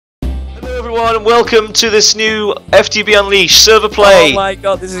everyone, and welcome to this new FTB Unleashed server play. Oh my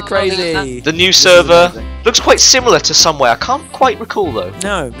god, this is crazy. The new server looks quite similar to somewhere. I can't quite recall though.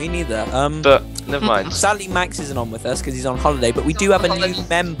 No, me neither. But never mind. Sadly, Max isn't on with us because he's on holiday, but we do have a new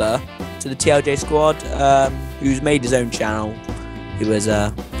member to the TLJ squad who's made his own channel. Who was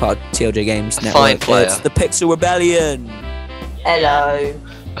part of TLJ Games Network. Fine player. It's the PixelRebellion. Hello.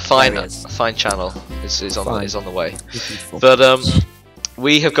 A fine channel is on the way. Beautiful. But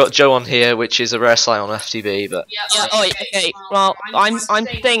we have got Joe on here, which is a rare sight on FTB. But Yeah. Oh, okay. Well, I'm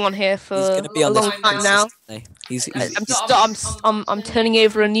staying on here for He's gonna be on a long time now. I'm turning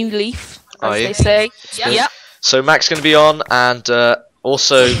over a new leaf, as they say. Yeah. So Mac's going to be on, and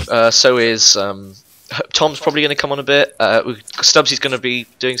also so is Tom's probably going to come on a bit. Stubbsy's going to be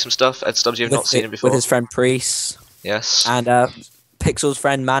doing some stuff. Ed Stubbsy, I've not seen him before. With his friend Preecey. Yes. And Pixel's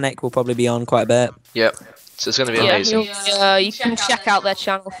friend Manic will probably be on quite a bit. Yep. So it's going to be amazing. You can check out their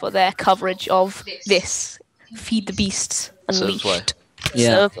channel for their coverage of this Feed the Beasts Unleashed.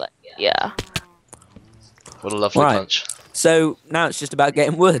 Yeah. Yeah. What a lovely punch. So now it's just about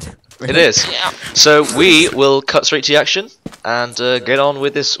getting wood. It is. Yeah. So we will cut straight to the action and get on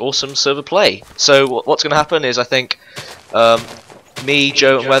with this awesome server play. So what's going to happen is I think me,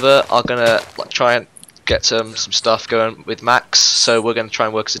 Joe, and Weather are going to try and get some stuff going with Max. So we're going to try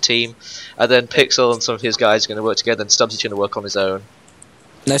and work as a team, and then Pixel and some of his guys are going to work together, and Stubbsy's going to work on his own.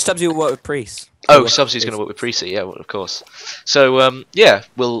 No, Stubbsy will work with Preecey. Oh, Stubbsy's going to work with Preecey. Yeah, well, of course. So yeah,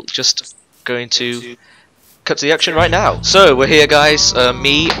 we'll just going to cut to the action right now. So we're here, guys.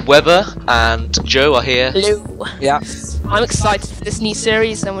 Me, Weber, and Joe are here. Hello. Yeah. I'm excited for this new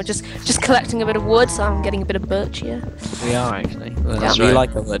series, and we're just collecting a bit of wood, so I'm getting a bit of birch here. We are actually. That's we right.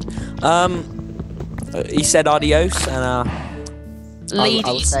 like the wood. He said adios, and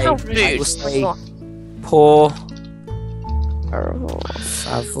Ladies, I how will rude. say por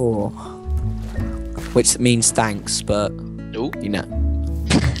favor, which means thanks, but Ooh. you know.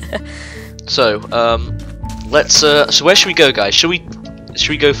 So let's. So where should we go, guys? Should we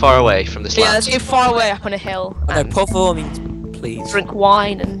go far away from this Yeah, land? let's go far away up on a hill. No, and por favor means please. drink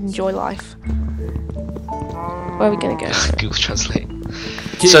wine and enjoy life. Where are we gonna go? Google Translate.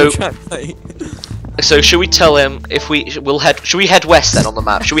 So, So should we tell him if we'll head? Should we head west then on the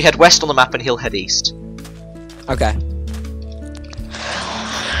map? Should we head west on the map and he'll head east? okay.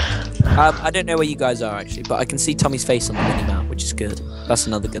 I don't know where you guys are actually, but I can see Tommy's face on the minimap, which is good. That's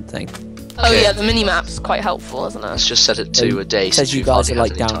another good thing. Oh Okay. yeah, the mini-map's quite helpful, isn't Let's it? just set it to a day. It says since you we've guys are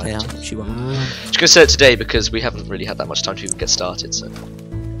hardly like had down any here, time. which you won't. Just gonna set it today because we haven't really had that much time to even get started. So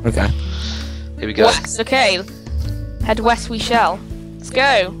Okay. here we go. West, okay. Head west we shall. Let's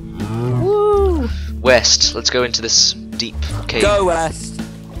go. Woo! West. Let's go into this deep cave. Go west.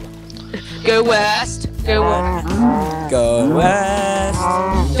 Go west. Go west. Go west.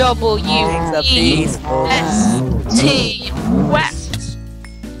 W-E-S-T West.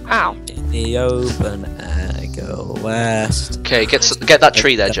 Ow. In the open air, go west. Okay, get that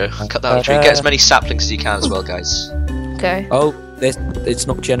tree there, Joe. Cut that tree. Get as many saplings as you can as well, guys. Okay. Oh, it's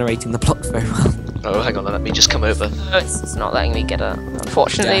not generating the block very well. Oh, hang on, let me just come over. No, it's not letting me get it,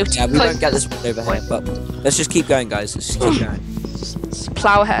 unfortunately. Yeah, we won't get this one over here, but let's just keep going, guys. Let's just keep going. Let's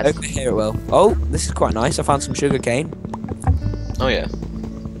plow ahead. Over here it will. Oh, this is quite nice. I found some sugar cane. Oh yeah.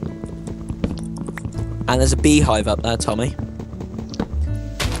 And there's a beehive up there, Tommy.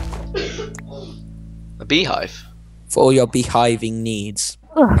 A beehive. For all your beehiving needs.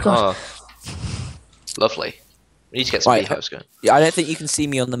 Oh, God. Oh, lovely. We need to get some Right. beehives going. Yeah, I don't think you can see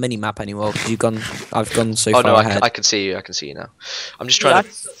me on the mini map anymore because I've gone so Oh far no, ahead. I can see you. I can see you now. I'm just trying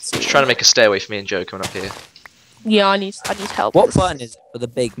to make a stairway for me and Joe coming up here. Yeah, I need help. What button is it for the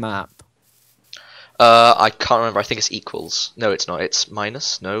big map? I can't remember. I think it's equals. No, it's not. It's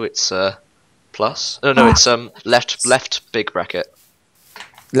minus. No, it's plus. No, it's left big bracket.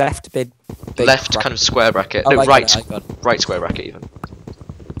 Left big Left bracket. kind of square bracket. Oh, No, I got right. it, I got it. Right square bracket even.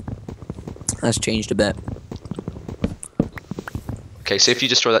 That's changed a bit. Okay, so if you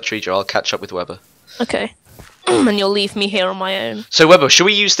destroy that tree, Joe, I'll catch up with Weber. Okay. And you'll leave me here on my own. So Weber, should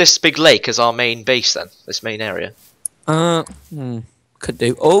we use this big lake as our main base then? This main area. Could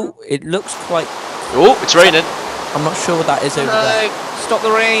do. Oh, it looks quite. Oh, it's raining. I'm not sure what that is over there. No, stop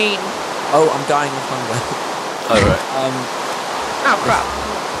the rain. Oh, I'm dying of hunger. Oh right. Oh crap.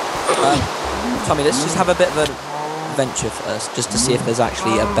 Tommy, let's just have a bit of an adventure first, just to see if there's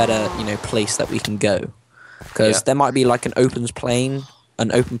actually a better, place that we can go. Because there might be like an open plain,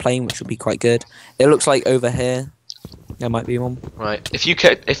 which would be quite good. It looks like over here there might be one. Right.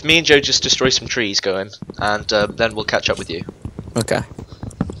 If me and Joe just destroy some trees going, and then we'll catch up with you. Okay.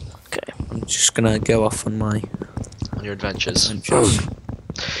 Okay. I'm just gonna go off on my On your adventures. adventures.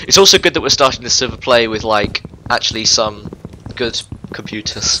 It's also good that we're starting this server play with like actually some good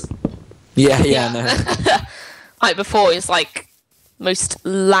computers. Yeah, no. Like before, it was like most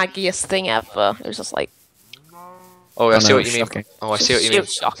laggiest thing ever. It was just like. Oh, I see no, what you mean. shocking. Oh, I see what you It mean.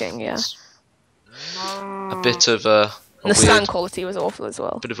 was shocking, yeah. A bit of a And the weird, sound quality was awful as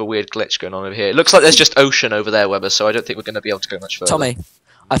well. bit of a weird glitch going on over here. It looks like there's just ocean over there, Webber. So I don't think we're going to be able to go much further. Tommy,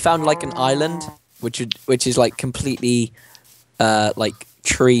 I found like an island, which is like completely, like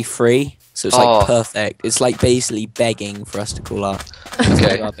tree free. So it's like perfect. It's like basically begging for us to call our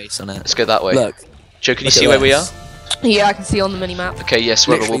base on it. Let's go that way. Look, Joe, can you see where we are? Yeah, I can see on the mini map. Okay, yes,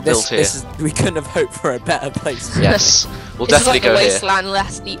 Webber, we'll build here. We couldn't have hoped for a better place. Yes, we'll This definitely is like go the here. wasteland,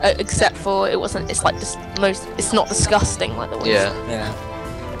 less the, except for it wasn't. It's like just most. It's not disgusting like the wasteland.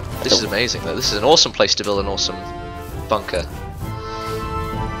 Yeah. This is amazing though. This is an awesome place to build an awesome bunker.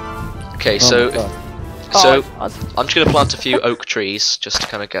 Okay, so I'm just gonna plant a few oak trees just to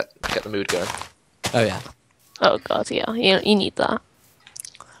kind of get the mood going. Oh yeah. Oh god, yeah. You need that.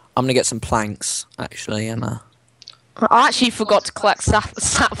 I'm gonna get some planks actually, and I actually forgot to collect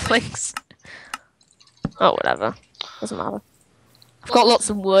saplings. Oh, whatever. Doesn't matter. I've got lots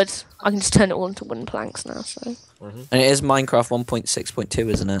of wood. I can just turn it all into wooden planks now. So. and it is Minecraft 1.6.2,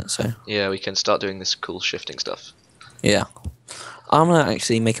 isn't it? So. Yeah, we can start doing this cool shifting stuff. Yeah. I'm gonna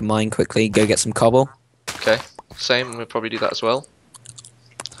actually make a mine quickly. Go get some cobble. Okay, same. We'll probably do that as well.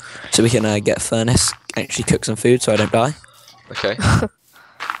 So we can get a furnace. Actually cook some food so I don't die. Okay.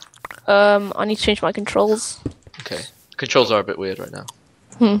 I need to change my controls. Okay. Controls are a bit weird right now.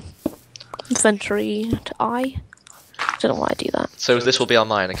 Inventory to I. Don't know why I do that. So this will be our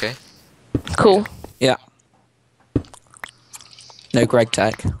mine, okay? Cool. Yeah. No Greg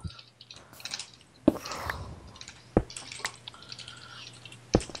tag.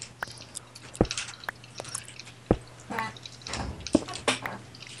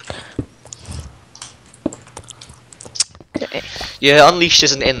 Okay. Yeah, Unleashed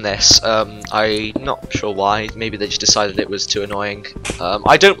isn't in this. I'm not sure why. Maybe they just decided it was too annoying.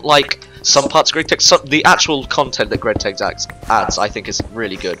 I don't like some parts of GregTech. The actual content that GregTech adds, I think, is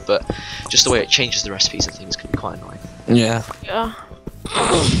really good, but just the way it changes the recipes and things can be quite annoying. Yeah. Yeah.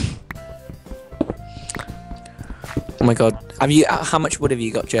 Oh my god. Have you? How much wood have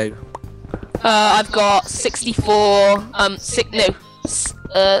you got, Joe? I've got 64.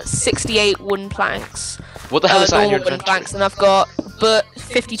 68 wooden planks. What the hell is that in your wooden inventory? planks, and I've got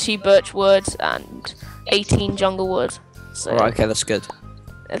 52 birch wood and 18 jungle wood. So Right. Okay, that's good.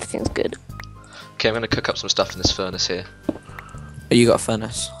 everything's good. Okay, I'm gonna cook up some stuff in this furnace here. Oh, you got a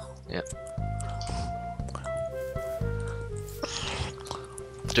furnace. Yeah.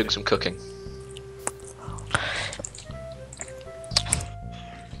 Doing some cooking.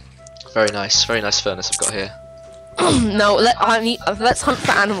 Very nice furnace I've got here. No, let's hunt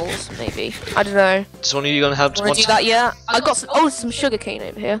for animals, maybe. I don't know. Is one of you gonna have? Wanna do that? Yeah. I got some. Oh, there's some sugar cane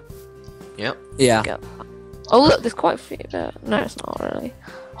over here. Yeah. Yeah. Get that. Oh look, there's quite a few there. No, it's not really.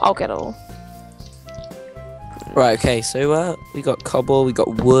 I'll get all. Right. Okay. So we got cobble. We got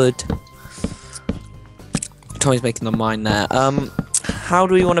wood. Tommy's making the mine there. How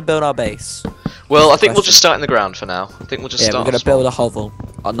do we want to build our base? Well, I think we'll just start in the ground for now. I think we'll just Yeah, start. we're gonna build a hovel.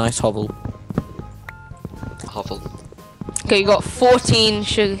 A nice hovel. hovel. Okay, you got 14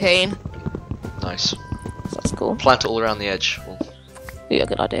 sugarcane. Nice. That's cool. Plant it all around the edge. We'll... Yeah,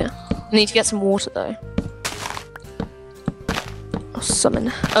 good idea. I need to get some water though. I'll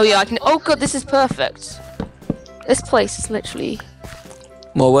summon. Oh yeah, I can. Oh god, this is perfect. This place is literally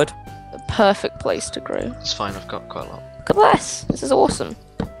More wood. a perfect place to grow. It's fine. I've got quite a lot. Look at this. This is awesome.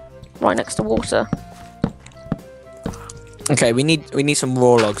 Right next to water. Okay, we need some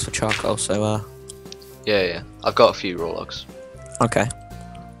raw logs for charcoal. So Yeah. I've got a few raw logs. okay.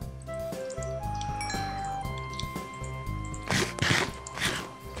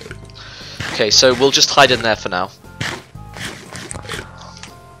 Okay, so we'll just hide in there for now.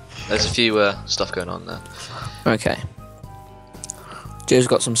 There's a few stuff going on there. Okay. Joe's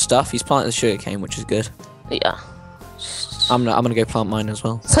got some stuff. He's planted the sugarcane, which is good. Yeah. I'm gonna go plant mine as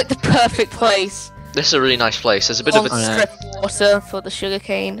well. It's like the perfect place. This is a really nice place. There's a bit Long of a know. strip of water for the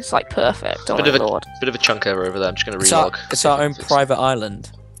sugarcane. It's like perfect. Oh bit my of lord. bit of a chunk over there. I'm just gonna It's relog. it's our own private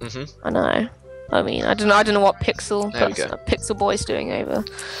island. Mm-hmm. I know. I mean, I don't know what Pixel There we go. Pixel Boy's doing over.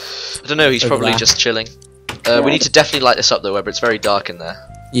 I don't know. He's Over probably there. just chilling. We need to definitely light this up though, Webber. It's very dark in there.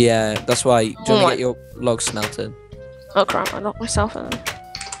 Yeah, that's why. Do you Oh want to my- get your logs smelted? Oh crap! I knocked myself in.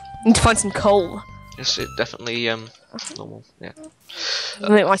 Need to find some coal. Yes, it definitely normal. Yeah.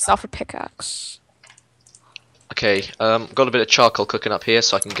 Make myself a pickaxe. Okay. Got a bit of charcoal cooking up here,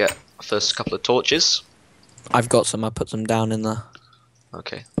 so I can get first couple of torches. I've got some. I put some down in the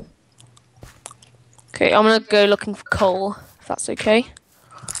Okay. Okay, I'm gonna go looking for coal, if that's okay.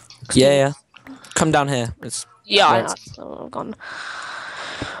 Yeah. Come down here. It's Yeah, I right. know. So I've gone.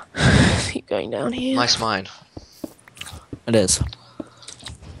 Keep going down here. Nice mine. It is.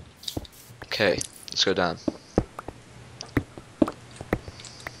 Okay, let's go down.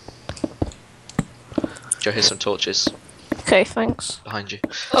 Joe, here's some torches Okay, thanks. behind you.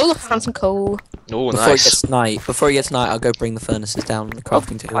 Oh, look, I found some coal. Oh, Before it nice. gets night, I'll go bring the furnaces down and the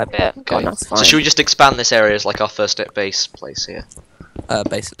crafting table. I bet. Okay. God, that's fine. So should we just expand this area as like our first step base place here?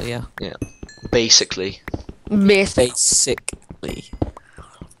 Basically, yeah. Yeah. Basically. Basically.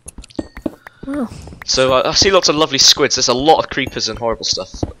 Oh. So I see lots of lovely squids. There's a lot of creepers and horrible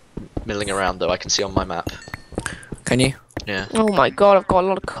stuff milling around though. I can see on my map. Can you? Yeah. Oh my god, I've got a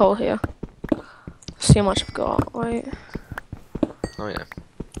lot of coal here. See how much I've got. Wait. Oh yeah.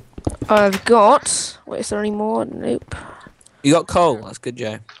 I've got. Wait, is there any more? Nope. You got coal. That's good,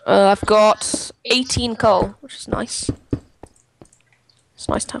 Joe. I've got 18 coal, which is nice. It's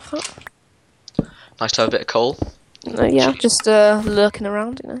nice to have that. Nice to have a bit of coal. Yeah, just lurking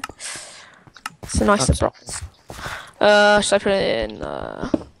around, you know. It's a nice surprise. Should I put it in?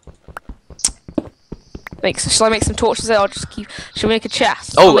 Shall I make some torches there? I'll just keep. Should we make a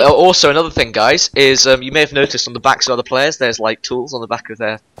chest? Oh, also another thing, guys, is you may have noticed on the backs of other players, there's like tools on the back of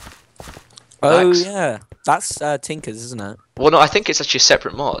their. Oh Backs. yeah, that's Tinker's, isn't it? Well, no, I think it's actually a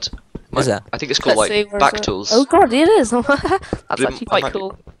separate mod. Is it? I think it's called Let's see, like where back is it? tools. Oh god, it is. That's But actually I quite might be-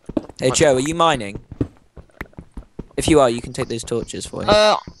 cool. Hey Joe, are you mining? If you are, you can take those torches for you.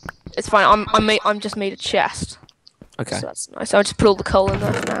 It's fine. I'm just made a chest. Okay. So that's nice. I'll just put all the coal in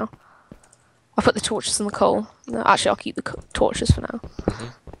there for now. I'll put the torches in the coal. No, actually, I'll keep the torches for now.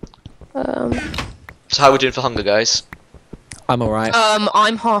 So how are we doing for hunger, guys? I'm alright.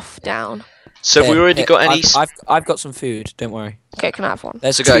 I'm half down. So have we already got any? I've got some food. Don't worry. Okay, can I have one?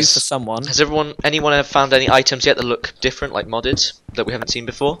 There's So two guys, for someone. Has anyone have found any items yet that look different, like modded, that we haven't seen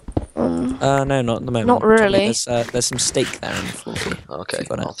before? No, not at the moment. Not really. There's some steak there in the floor. Oh, okay. You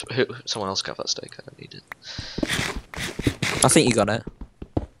got it. Someone else can have that steak. I don't need it. I think you got it.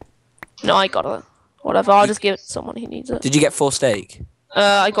 No, I got it. Whatever. I'll just give it to someone who needs it. Did you get 4 steak?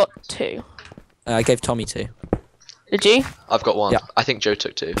 I got 2. I gave Tommy 2. Did you? I've got 1. Yeah. I think Joe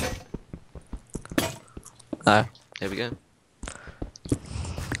took 2. Oh. There we go.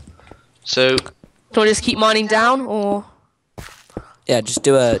 So Do I just keep mining down, or? Yeah, just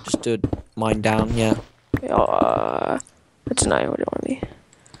do a mine down. Yeah. I don't know. What do you want me?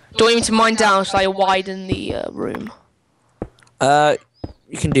 Do you want me to mine down? Or should I widen the room?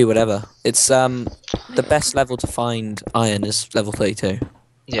 You can do whatever. It's the best level to find iron is level 32.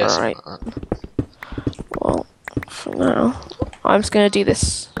 yes. Alright. Well, for now, I'm just gonna do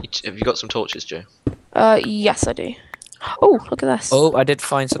this. Have you got some torches, Joe? Yes, I do. Oh, look at this. Oh, I did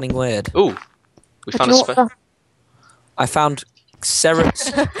find something weird. Ooh, we Do found you a know what I found Ceres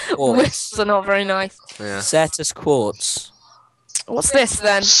the quartz. wisps are not very nice. Yeah. Cetus quartz. What's this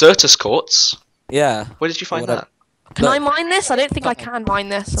then? Certus quartz. Yeah. Where did you find Whatever. that? Can Look. I mine this? I don't think I can mine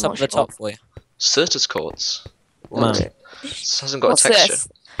this. It's I'm up not at the sure. top for you. Certus quartz. No. What? This hasn't got What's a texture. this?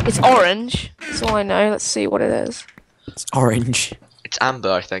 It's orange. That's all I know. Let's see what it is. It's orange. It's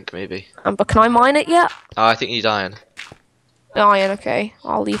amber, I think, maybe. But can I mine it yet? Oh, I think you need iron. Iron. Okay,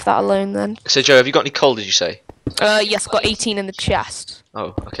 I'll leave that alone then. So, Joe, have you got any coal, did you say? Yes, got 18 in the chest.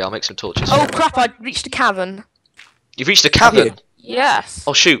 Oh, okay, I'll make some torches. Oh crap! I reached a cavern. You've reached a Have cavern? you? Yes.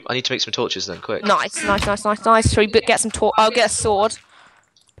 Oh, shoot, I need to make some torches then, quick. Nice. Shall we get some I'll get a sword.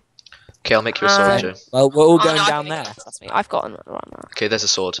 Okay, I'll make you a sword, Joe. Well, we're all Oh, going no, I down can there. make it. That's me. I've got one right now. Okay, there's a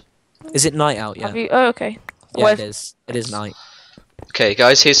sword. Is it night out? Yeah. Have you? Oh, okay. Yeah, Well, it is. It is night. Okay,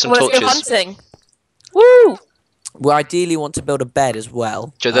 guys, here's some well, let's go torches. hunting. Woo! We ideally want to build a bed as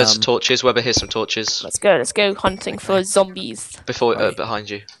well. Joe, there's torches. Weber, here's some torches. Let's go hunting for zombies. Before, Right. behind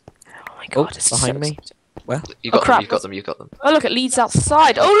you. Oh my Oh, god, it's behind so me. exciting. Where? You got crap, them, you got them. Oh look, it leads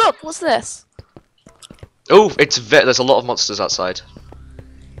outside. Oh look, what's this? Oh, there's a lot of monsters outside.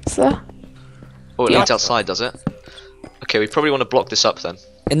 What's there? Oh, it Yeah. leads outside, does it? Okay, we probably want to block this up then.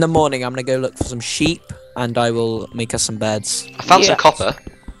 In the morning, I'm gonna go look for some sheep, and I will make us some beds. I found some Yeah. copper.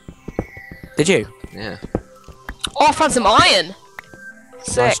 Did you? Yeah. Oh, I found some iron.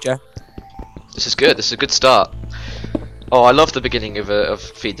 Sick. Nice, Joe. This is good. This is a good start. Oh, I love the beginning of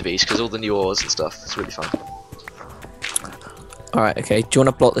Feed the Beast because all the new ores and stuff. It's really fun. All right. Okay. Do you want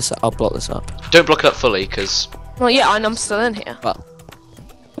to block this up? I'll block this up. Don't block it up fully because Well, yeah, and I'm still in here. Well.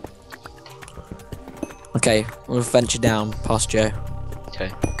 Okay. We'll venture down past Joe.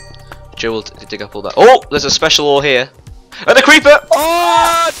 okay. Joe will dig up all that. Oh, there's a special ore here. And a creeper!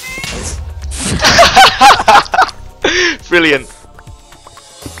 Oh! Brilliant.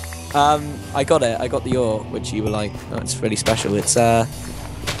 I got it. I got the ore, which you were like, oh, it's really special. It's air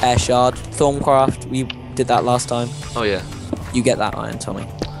shard, Thorncraft. We did that last time. Oh yeah. You get that iron, Tommy.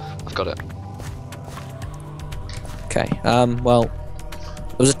 I've got it. Okay. Well,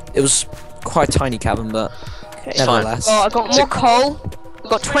 it was quite a tiny cabin, but Okay. nevertheless. Oh, I got more coal. I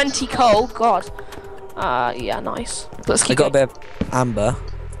got 20 coal. God. Yeah, nice. Let's I keep. got a bit of amber.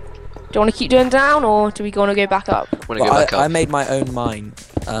 Do you want to keep doing down, or do we want to go back up? Want to go back up? I made my own mine.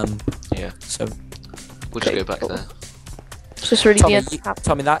 Yeah. So We'll just Okay, go back cool. there. It's just really Tommy, the end.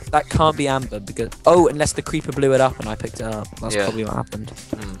 Tommy, that can't be amber because unless the creeper blew it up and I picked it up. That's Yeah. probably what happened.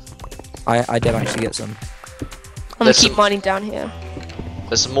 Hmm. I did actually get some. I'm gonna There's keep some- mining down here.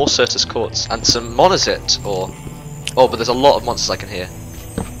 There's some more Certus quartz and some monosit ore. Oh, but there's a lot of monsters I can hear.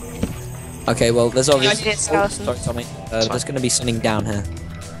 Okay, well there's I obviously. did skeletons. Sorry, Tommy. It's There's fine. going to be something down here.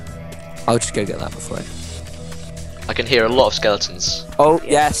 I'll just go get that before I. I can hear a lot of skeletons. Oh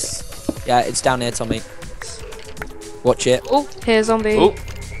yes. Yeah, it's down here, Tommy. Watch it. Oh, here's zombie. Ooh.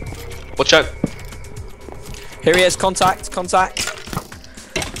 Watch out. Here he is. Contact. Contact.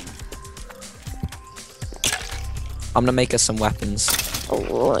 I'm gonna make us some weapons.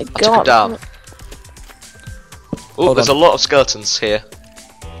 Oh my I took him god. down. Oh, Hold there's on. a lot of skeletons here.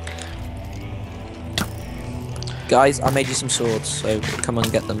 Guys, I made you some swords, so come on,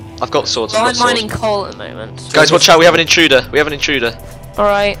 get them. I've got swords. Well, I've I'm got mining swords. coal at the moment. Guys, watch out! We have an intruder. We have an intruder.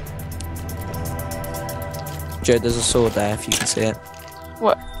 Alright. Joe, there's a sword there if you can see it.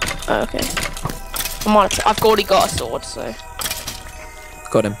 What? Oh, okay. I've already got a sword, so.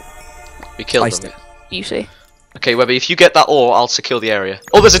 Got him. We killed Iced them. it. You see. Okay, Webby, if you get that ore, I'll secure the area.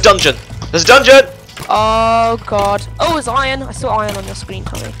 Oh, there's a dungeon! There's a dungeon! Oh god. Oh, it's iron. I saw iron on your screen,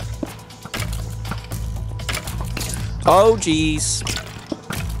 Tommy. Oh jeez.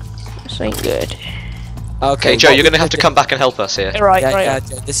 This ain't good. Okay, Joe, what you're we gonna have to could come back and help us here. Right, Yeah, right. yeah,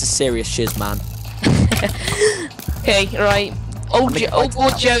 Joe, this is serious shiz, man. Okay, right. Old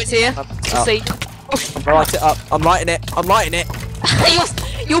board Joe's here. Let's see. I'm lighting it up. I'm lighting it. I'm lighting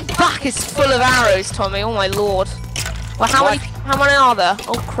it. your back is full of arrows, Tommy. Oh my lord. Well, how many are there?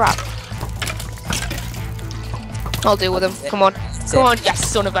 Oh crap. I'll deal with them. Come on. Come on, you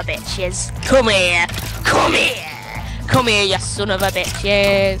son of a bitches. Come here. Come here. Come here, you son of a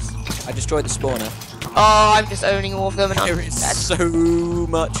bitches. I destroyed the spawner. Oh, I'm just owning all of them and I'm There is dead. so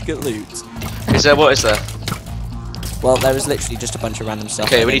much good loot. Is there? What is there? Well, there is literally just a bunch of random stuff.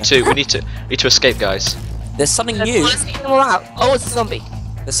 Okay, we I need don't to escape, guys. know. There's something new. Let's take them all out. Oh, it's a zombie.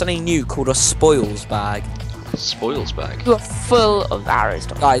 There's something new called a spoils bag. Spoils bag. You are full of arrows,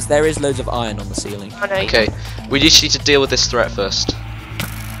 Tommy. Guys, there is loads of iron on the ceiling. I know. Okay, we just need to deal with this threat first.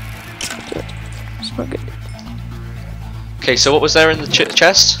 It's not good. Okay, so what was there in the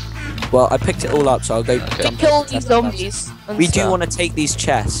chest? Well, I picked it all up, so I'll go Okay. dump Kill it. these zombies. and We do stuff. want to take these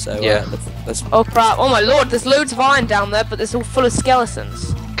chests, so Yeah. let's Oh crap! Oh my lord! There's loads of iron down there, but it's all full of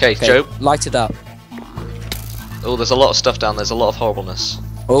skeletons. Okay, okay, Joe. light it up. Oh, there's a lot of stuff down there. There's a lot of horribleness.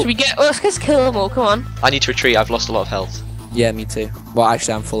 Oh, Should we get? Let's just kill them all. Come on. I need to retreat. I've lost a lot of health. yeah, me too. Well,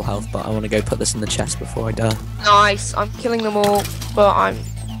 actually, I'm full health, but I want to go put this in the chest before I die. Nice. I'm killing them all, but I'm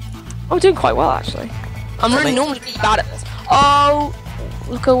doing quite well actually. I'm really normally pretty bad at this. Oh,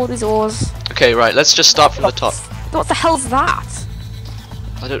 look at all these ores. Okay, right. Let's just start from the top. What the hell's that?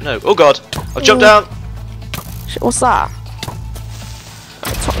 I don't know. Oh God! I've jumped down. Shit, what's that?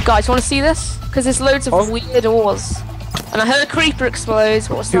 Guys, want to see this? Because there's loads of weird ores. And I heard a creeper explodes.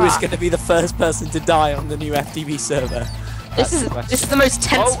 What's Who is that? going to be the first person to die on the new FTB server? This is the most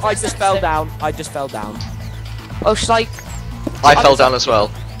tense. Oh, I just fell down. I just fell down. Oh, should I? I fell down as well.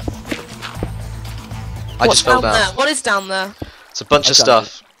 I What's just fell down down. there? What is down there? It's a bunch of I done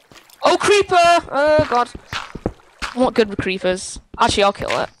stuff. Oh, creeper! Oh god. I'm not good with creepers. Actually, I'll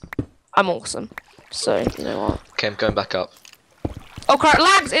kill it. I'm awesome. So, you know what? Okay, I'm going back up. Oh crap, it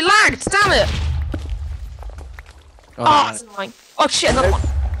lagged! It lagged! Damn it! Oh, Oh, man. that's annoying. Oh shit, another one.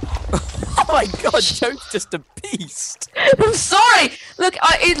 Oh my god, Joe's just a beast. I'm sorry! Look,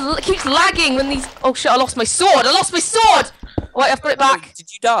 it keeps lagging when these... Oh shit, I lost my sword! I lost my sword! Wait, I've got it back.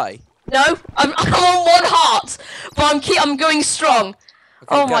 Did you die? No, I'm on one heart, but I'm going strong.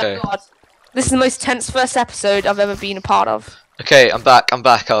 Oh my Okay. god. This is the most tense first episode I've ever been a part of. Okay, I'm back. I'm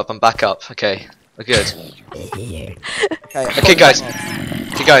back up. I'm back up. Okay, we're good. Okay, Okay, guys.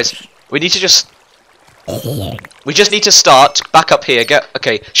 Okay, guys. We need to just. We just need to start back up here.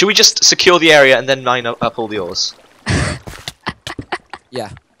 Okay. Should we just secure the area and then mine up all the ores? Yeah.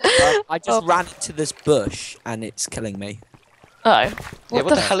 I just ran into this bush and it's killing me. Oh. Yeah. What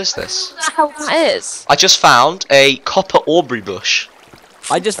the hell is this? What the hell that is? I just found a copper aubrey bush.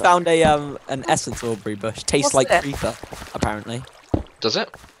 I just found a an essence aubrey bush. Tastes What's like it? creeper, apparently. Does it?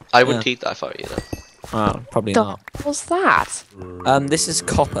 I wouldn't eat that if I were you though. Oh, probably The not. What's that? This is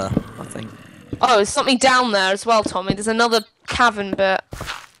copper, I think. Oh, there's something down there as well, Tommy. There's another cavern bit.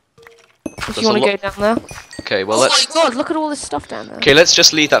 If you There's want to go down there. Okay, well Oh let's. my god, look at all this stuff down there. Okay, let's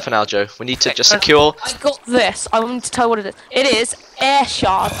just leave that for now, Joe. We need to just secure. I got this. I want to tell you what it is. It is air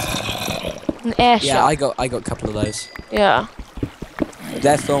shards. An air shard. Yeah, I got a couple of those. Yeah.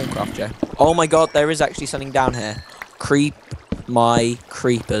 They're Thorncraft, Joe. Oh my god, there is actually something down here. Creep my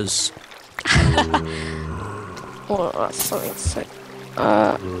creepers. Oh, that's something sick.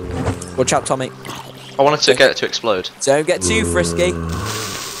 Watch out, Tommy. I wanted to get it to explode. Don't get too frisky.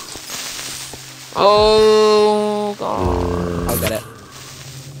 Oh god. I'll get it.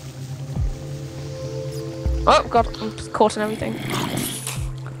 Oh god, I'm caught in everything.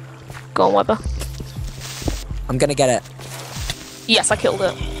 Go on, Webber. I'm gonna get it. Yes, I killed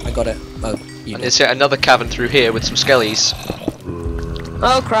it. I got it. Oh, you And did. there's yet another cavern through here with some skellies.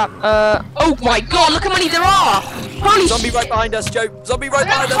 Oh crap. Oh my god, look how many there are! Holy Zombie shit! right behind us, Joe. Zombie right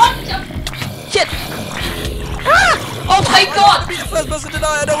behind us. Shit! Ah! Oh my god! Be the first person to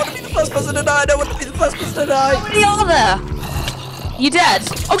die. I don't want to be the first person to die. I don't want to be the first person to die. How many are there? You dead?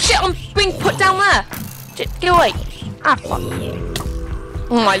 Oh shit, I'm being put down there! Shit, get away! Ah, fuck.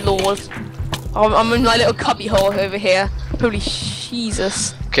 Oh my lord. I'm in my little cubby hole over here. Holy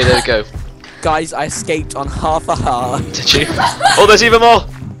Jesus. Okay, there we go. Guys, I escaped on half a heart. Did you? Oh, there's even more!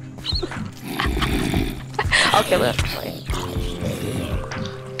 I'll kill it.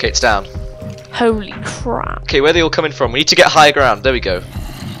 Okay, it's down. Holy crap. Okay, where are they all coming from? We need to get higher ground. There we go.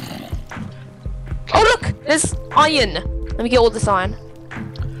 Oh look! There's iron! Let me get all this iron.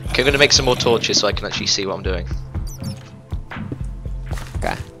 Okay, I'm going to make some more torches so I can actually see what I'm doing.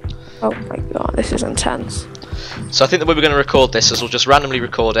 Okay. Oh my god, this is intense. So I think the way we're going to record this is we'll just randomly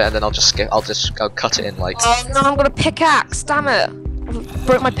record it and then I'll cut it in like. Oh no, I'm gonna pickaxe, damn it! I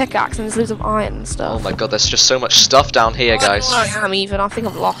broke my pickaxe and there's loads of iron and Oh stuff. my god, there's just so much stuff down here, guys. I am even, I think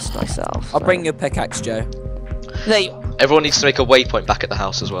I've lost myself. I'll so. bring your pickaxe, Joe. There you are. Everyone needs to make a waypoint back at the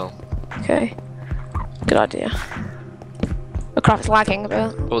house as well. Okay. Good idea. Oh crap, it's lagging a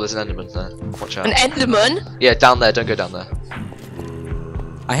bit. Oh, there's an enderman there. Watch out. An enderman? Yeah, down there. Don't go down there.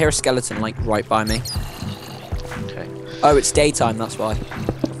 I hear a skeleton like right by me. Okay. Oh, it's daytime. That's why.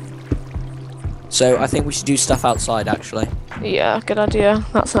 So I think we should do stuff outside, actually. Yeah, good idea.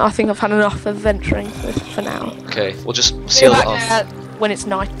 I think I've had enough adventuring for now. Okay, we'll just seal it off. When it's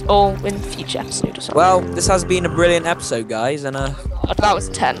night or in future episode or something. Well, this has been a brilliant episode, guys, and that was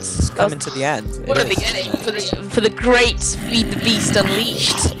intense. it's coming to the end. What a It is. beginning for the great Feed the Beast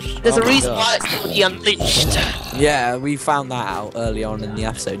Unleashed. There's Oh a my reason God. why it's called the Unleashed. Yeah, we found that out early on in the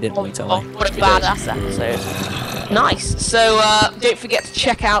episode, didn't we, Oh, Tommy? what a badass episode. Nice. So don't forget to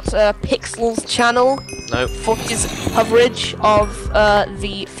check out Pixel's channel Nope. for his coverage of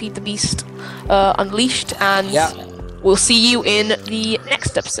the Feed the Beast Unleashed, and Yeah. we'll see you in the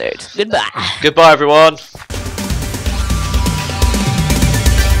next episode. Goodbye. Goodbye, everyone.